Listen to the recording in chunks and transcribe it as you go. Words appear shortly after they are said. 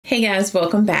Hey guys,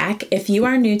 welcome back. If you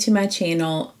are new to my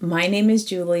channel, my name is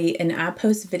Julie and I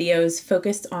post videos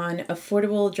focused on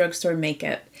affordable drugstore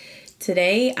makeup.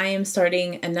 Today I am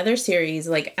starting another series.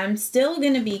 I'm still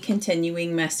going to be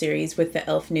continuing my series with the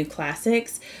e.l.f. Nude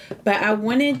Classics, but I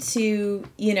wanted to,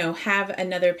 have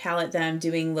another palette that I'm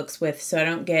doing looks with so I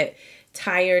don't get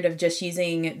tired of just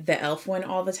using the e.l.f. one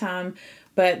all the time.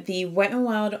 But the Wet n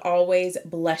Wild Always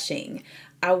Blushing.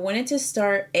 I wanted to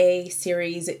start a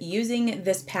series using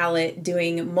this palette,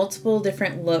 doing multiple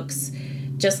different looks,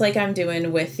 just like I'm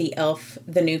doing with the e.l.f.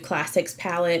 the Nude Classics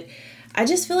palette. I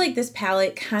just feel like this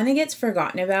palette kind of gets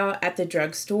forgotten about at the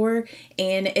drugstore,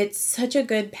 and it's such a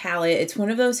good palette. It's one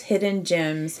of those hidden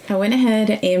gems. I went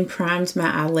ahead and primed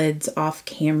my eyelids off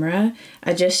camera.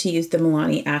 I just used the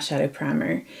Milani eyeshadow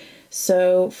primer.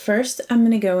 So first I'm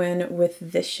going to go in with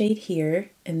this shade here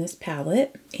in this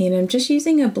palette, and I'm just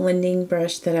using a blending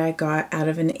brush that I got out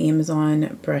of an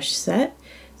Amazon brush set.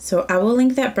 So I will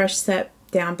link that brush set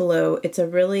down below. It's a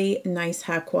really nice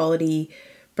high quality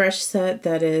brush set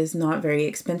that is not very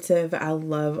expensive. I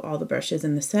love all the brushes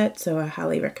in the set, so I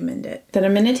highly recommend it. Then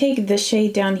I'm going to take this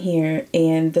shade down here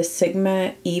and the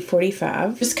Sigma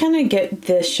E45. Just kind of get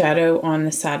the shadow on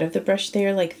the side of the brush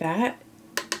there like that.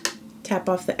 Tap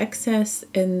off the excess,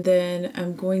 and then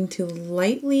I'm going to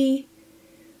lightly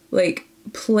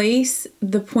place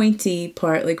the pointy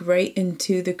part right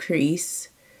into the crease,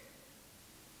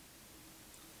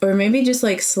 or maybe just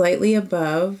slightly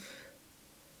above,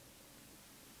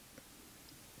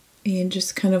 and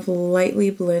just kind of lightly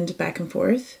blend back and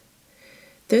forth.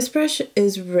 This brush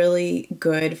is really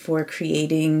good for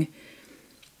creating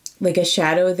a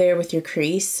shadow there with your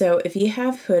crease. So if you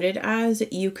have hooded eyes,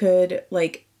 you could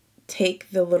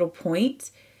take the little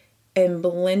point and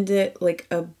blend it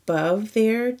above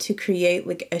there to create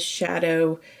a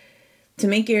shadow to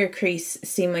make your crease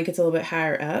seem like it's a little bit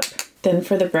higher up. Then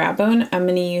for the brow bone, I'm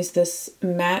going to use this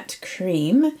matte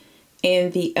cream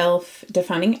and the e.l.f.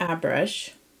 defining eye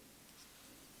brush.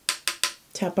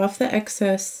 Tap off the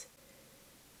excess,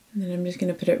 and then I'm just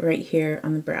going to put it right here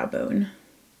on the brow bone.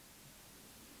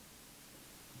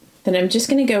 Then I'm just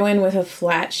going to go in with a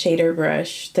flat shader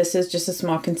brush. This is just a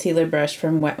small concealer brush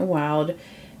from Wet n Wild.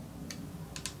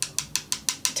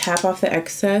 Tap off the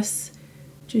excess,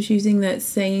 just using that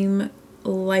same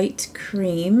light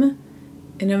cream.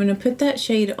 And I'm going to put that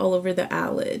shade all over the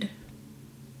eyelid.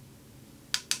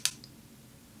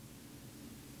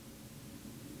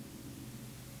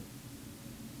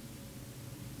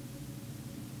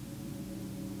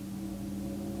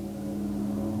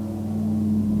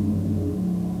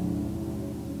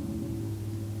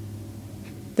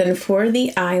 Then for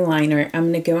the eyeliner,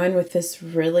 I'm going to go in with this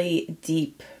really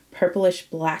deep purplish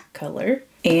black color,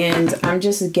 and I'm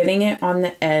just getting it on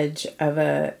the edge of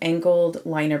a angled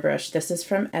liner brush. This is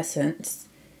from Essence.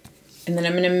 And then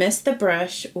I'm going to mist the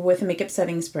brush with a makeup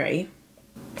setting spray.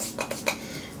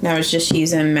 Now I was just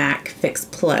using MAC Fix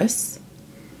Plus.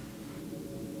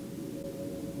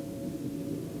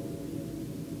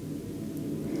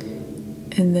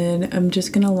 And then I'm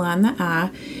just going to line the eye.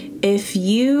 If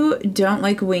you don't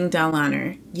like winged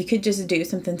eyeliner, you could just do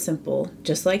something simple,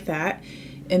 just like that,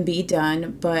 and be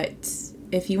done. But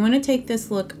if you want to take this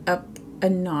look up a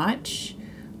notch,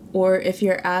 or if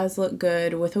your eyes look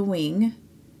good with a wing,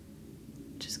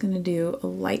 just going to do a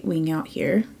light wing out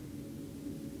here.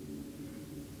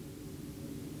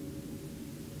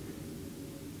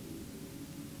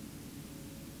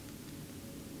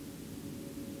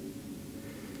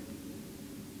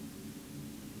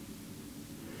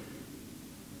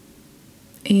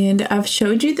 And I've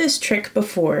showed you this trick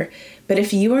before, but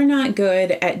if you are not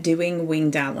good at doing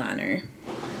winged eyeliner,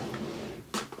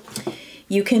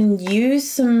 you can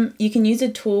use a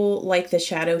tool like the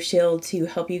Shadow Shield to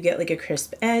help you get a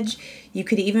crisp edge. You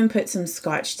could even put some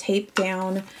Scotch tape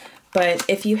down, but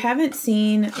if you haven't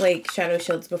seen Shadow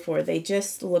Shields before, they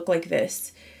just look like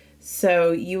this.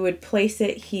 So you would place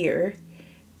it here,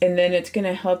 and then it's going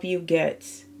to help you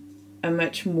get a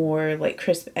much more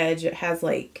crisp edge. It has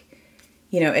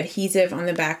adhesive on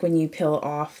the back when you peel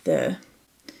off the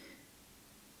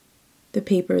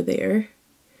paper there.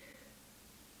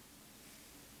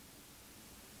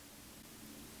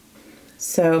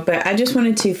 So, but I just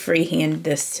wanted to freehand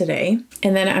this today.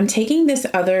 And then I'm taking this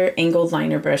other angled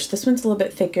liner brush. This one's a little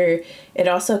bit thicker. It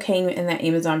also came in that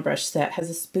Amazon brush set, has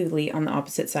a spoolie on the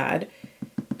opposite side.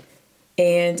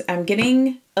 And I'm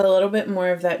getting a little bit more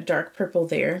of that dark purple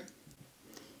there.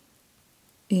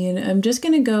 And I'm just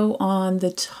going to go on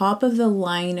the top of the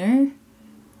liner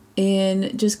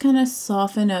and just kind of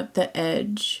soften up the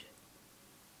edge.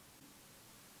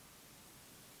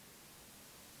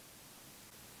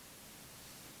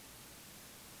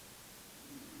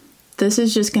 This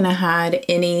is just going to hide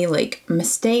any like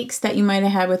mistakes that you might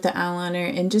have had with the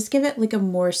eyeliner and just give it like a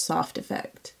more soft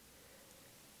effect.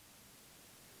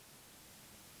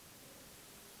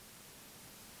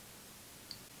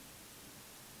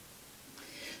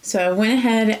 So I went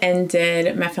ahead and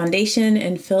did my foundation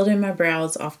and filled in my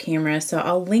brows off camera. So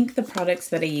I'll link the products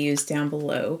that I used down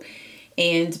below.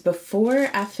 And before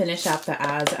I finish out the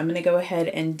eyes, I'm going to go ahead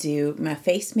and do my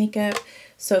face makeup.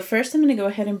 So first I'm going to go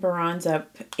ahead and bronze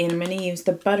up, and I'm going to use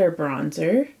the Butter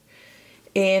Bronzer.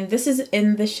 And this is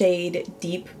in the shade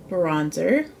Deep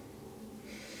Bronzer.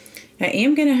 I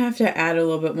am going to have to add a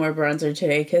little bit more bronzer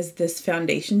today because this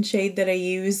foundation shade that I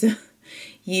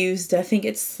used, I think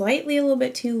it's slightly a little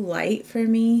bit too light for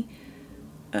me.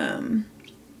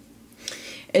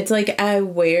 It's like I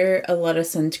wear a lot of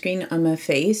sunscreen on my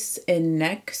face and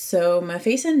neck, so my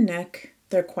face and neck,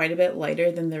 they're quite a bit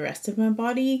lighter than the rest of my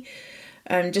body.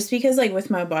 Just because like with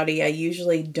my body, I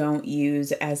usually don't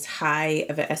use as high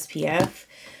of a SPF.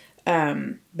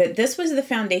 But this was the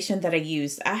foundation that I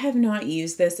used. I have not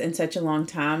used this in such a long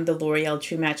time, the L'Oreal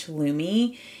True Match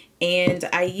Lumi, and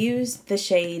I used the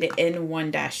shade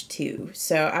N1-2.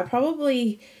 So I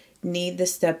probably need the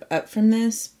step up from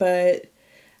this, but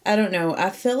I don't know.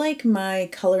 I feel like my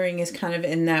coloring is kind of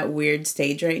in that weird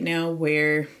stage right now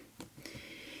where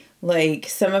like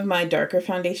some of my darker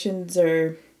foundations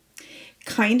are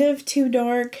kind of too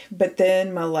dark, but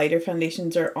then my lighter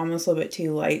foundations are almost a little bit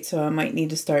too light, so I might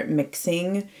need to start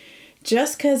mixing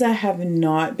just because I have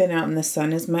not been out in the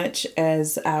sun as much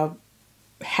as I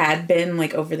had been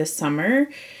like over the summer.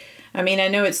 I mean, I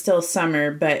know it's still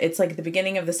summer, but it's like the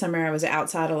beginning of the summer I was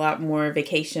outside a lot more,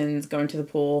 vacations, going to the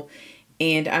pool,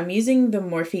 and I'm using the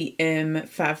Morphe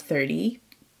M530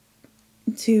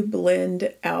 to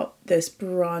blend out this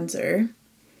bronzer.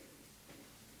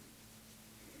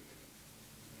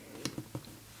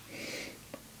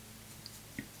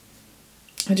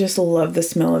 I just love the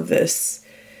smell of this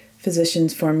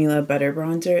Physicians Formula Butter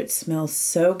Bronzer. It smells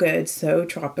so good, so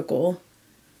tropical.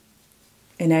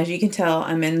 And as you can tell,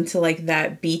 I'm into like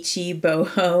that beachy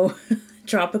boho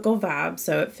tropical vibe,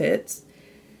 so it fits.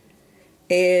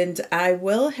 And I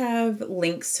will have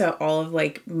links to all of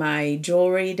like my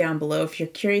jewelry down below if you're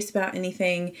curious about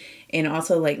anything, and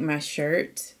also like my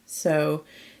shirt. So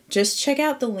just check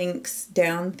out the links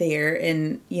down there.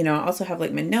 And, you know, I also have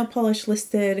like my nail polish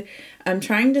listed. I'm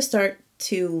trying to start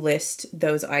to list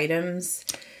those items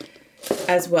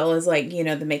as well as like, you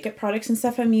know, the makeup products and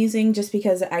stuff I'm using, just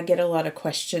because I get a lot of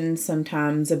questions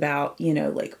sometimes about, you know,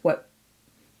 like what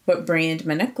brand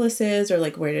my necklace is, or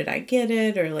like where did I get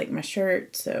it, or like my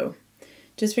shirt. So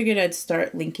just figured I'd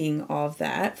start linking all of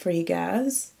that for you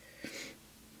guys.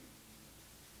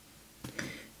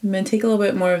 I'm going to take a little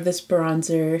bit more of this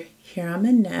bronzer here on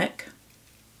my neck.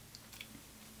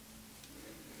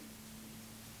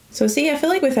 So see, I feel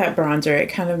like with that bronzer, it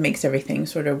kind of makes everything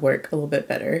sort of work a little bit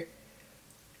better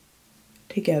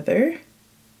together.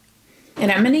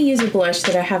 And I'm going to use a blush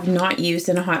that I have not used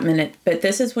in a hot minute, but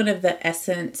this is one of the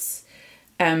Essence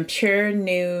Pure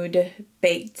Nude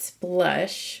Baked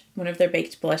Blush, one of their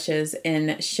baked blushes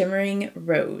in Shimmery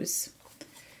Rose.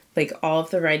 Like all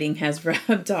of the writing has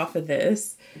rubbed off of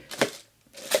this.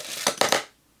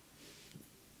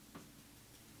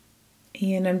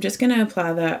 And I'm just going to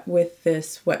apply that with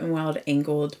this Wet n Wild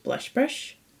Angled Blush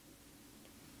Brush.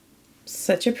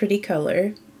 Such a pretty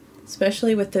color,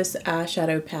 especially with this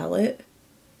eyeshadow palette.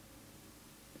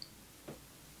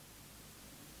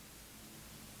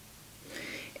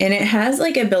 And it has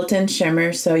like a built-in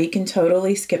shimmer, so you can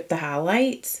totally skip the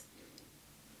highlights.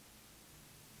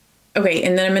 Okay,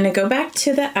 and then I'm going to go back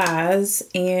to the eyes,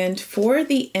 and for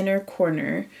the inner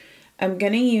corner, I'm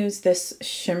going to use this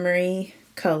shimmery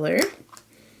color.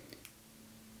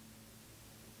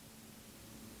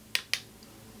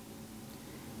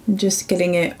 I'm just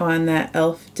getting it on that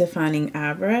e.l.f. defining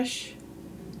eye brush.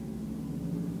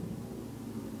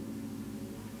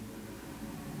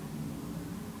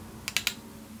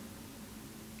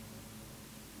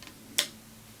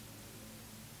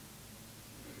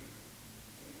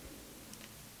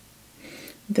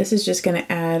 This is just going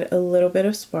to add a little bit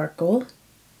of sparkle.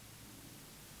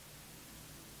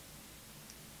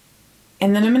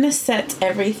 And then I'm going to set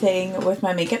everything with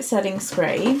my makeup setting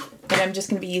spray. And I'm just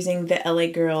going to be using the LA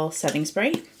Girl setting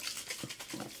spray.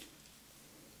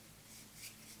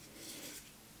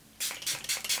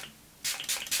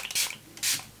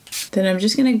 Then I'm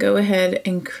just going to go ahead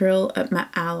and curl up my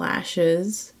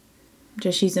eyelashes.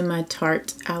 Just using my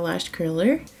Tarte eyelash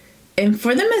curler. And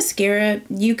for the mascara,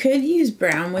 you could use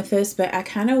brown with this, but I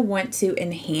kind of want to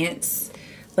enhance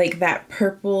like that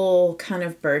purple kind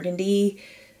of burgundy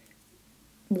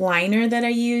liner that I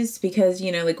used because,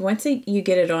 you know, like once you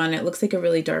get it on, it looks like a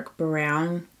really dark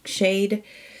brown shade.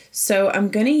 So I'm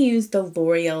going to use the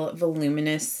L'Oreal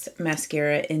Voluminous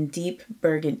Mascara in Deep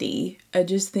Burgundy. I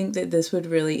just think that this would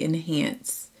really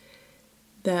enhance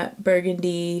that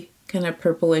burgundy kind of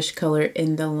purplish color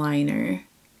in the liner.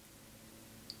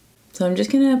 So I'm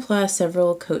just going to apply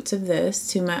several coats of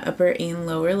this to my upper and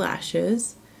lower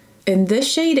lashes. And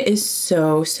this shade is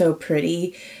so, so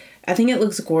pretty. I think it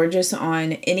looks gorgeous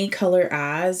on any color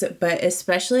eyes, but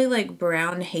especially like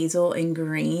brown, hazel, and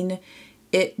green.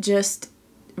 It just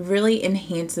really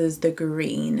enhances the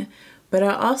green. But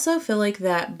I also feel like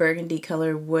that burgundy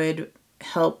color would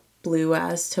help blue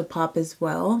eyes to pop as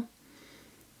well.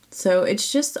 So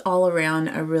it's just all around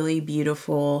a really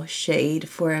beautiful shade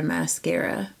for a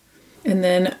mascara. And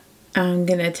then I'm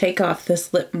going to take off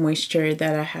this lip moisture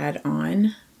that I had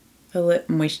on, a lip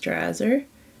moisturizer.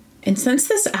 And since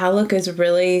this eye look is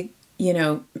really, you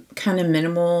know, kind of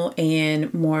minimal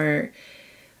and more,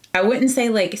 I wouldn't say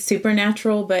like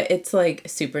supernatural, but it's like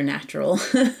supernatural.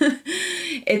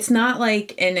 It's not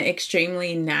like an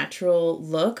extremely natural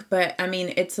look, but I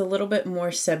mean, it's a little bit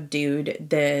more subdued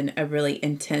than a really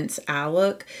intense eye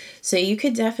look. So you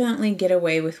could definitely get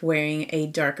away with wearing a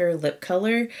darker lip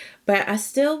color, but I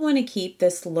still want to keep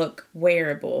this look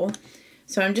wearable.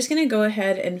 So I'm just going to go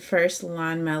ahead and first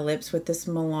line my lips with this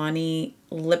Milani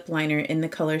lip liner in the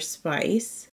color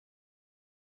Spice.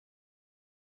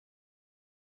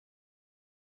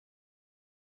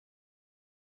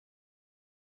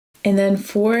 And then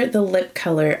for the lip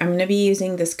color, I'm going to be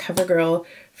using this Covergirl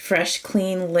Fresh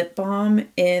Clean Lip Balm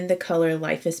in the color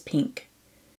Life is Pink.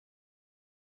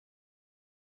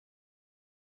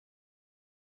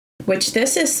 Which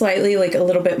this is slightly like a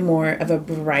little bit more of a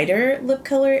brighter lip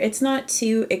color. It's not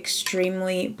too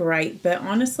extremely bright, but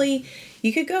honestly,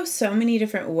 you could go so many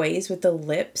different ways with the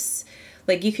lips.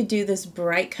 Like you could do this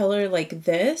bright color like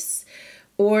this,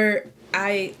 or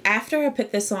after I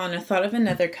put this on, I thought of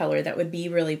another color that would be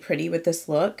really pretty with this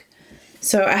look.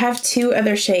 So I have two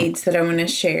other shades that I want to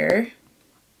share.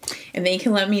 And then you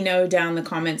can let me know down in the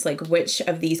comments like which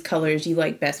of these colors you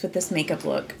like best with this makeup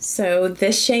look. So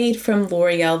this shade from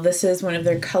L'Oreal, this is one of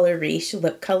their Color Riche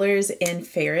lip colors in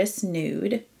Ferris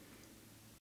Nude.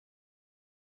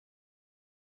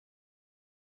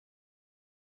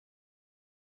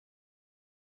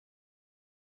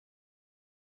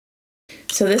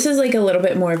 So this is like a little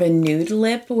bit more of a nude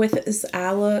lip with this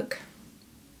eye look.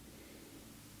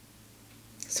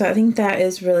 So I think that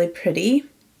is really pretty.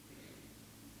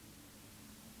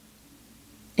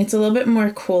 It's a little bit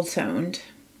more cool toned,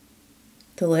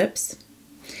 the lips.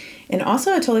 And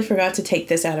also I totally forgot to take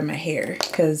this out of my hair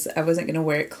because I wasn't going to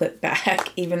wear it clipped back,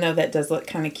 even though that does look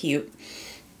kind of cute.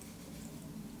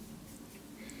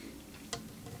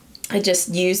 I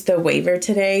just used the waver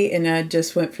today and I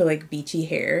just went for like beachy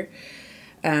hair.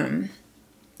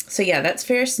 So yeah, that's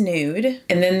Ferris Nude.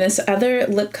 And then this other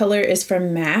lip color is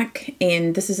from MAC,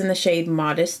 and this is in the shade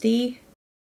Modesty.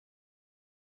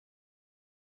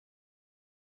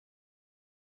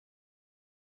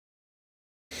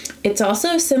 It's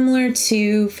also similar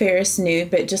to Ferris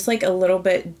Nude, but just like a little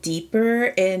bit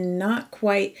deeper and not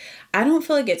quite, I don't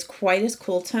feel like it's quite as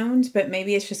cool toned, but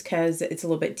maybe it's just because it's a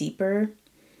little bit deeper.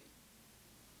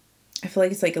 I feel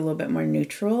like it's like a little bit more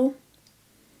neutral.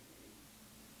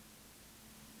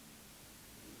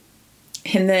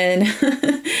 And then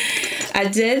I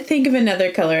did think of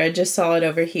another color. I just saw it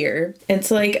over here. It's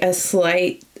like a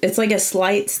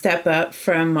slight step up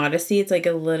from Modesty. It's like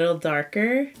a little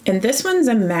darker. And this one's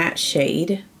a matte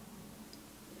shade.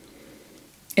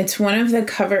 It's one of the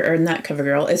not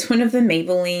CoverGirl. It's one of the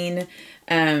Maybelline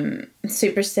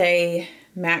Super Stay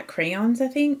matte crayons, I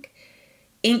think.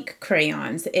 Ink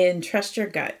crayons in Trust Your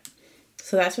Gut.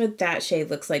 So that's what that shade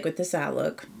looks like with this eye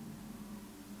look.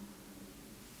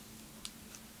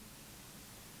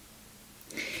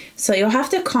 So you'll have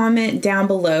to comment down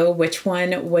below which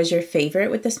one was your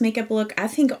favorite with this makeup look. I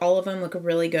think all of them look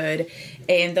really good.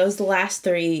 And those last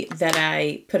three that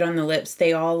I put on the lips,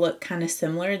 they all look kind of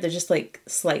similar. They're just like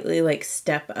slightly like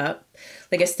step up,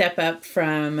 like a step up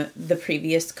from the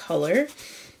previous color.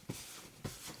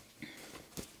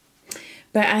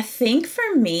 But I think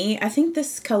for me, I think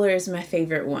this color is my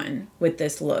favorite one with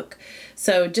this look.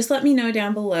 So just let me know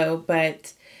down below,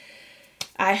 but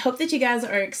I hope that you guys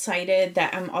are excited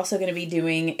that I'm also going to be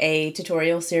doing a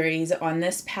tutorial series on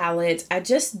this palette. I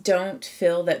just don't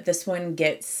feel that this one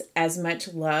gets as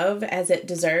much love as it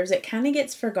deserves. It kind of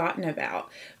gets forgotten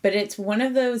about, but it's one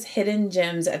of those hidden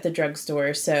gems at the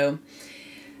drugstore. So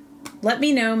let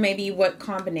me know maybe what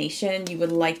combination you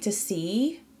would like to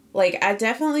see Like, I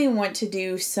definitely want to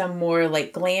do some more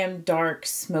like glam, dark,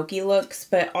 smoky looks,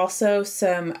 but also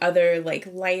some other like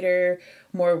lighter,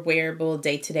 more wearable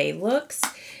day-to-day looks.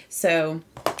 So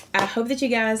I hope that you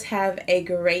guys have a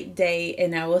great day,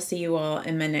 and I will see you all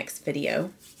in my next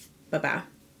video. Bye-bye.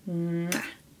 Mwah.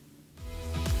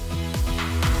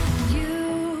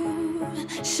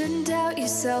 You shouldn't doubt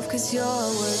yourself, 'cause you're a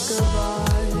work of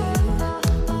art.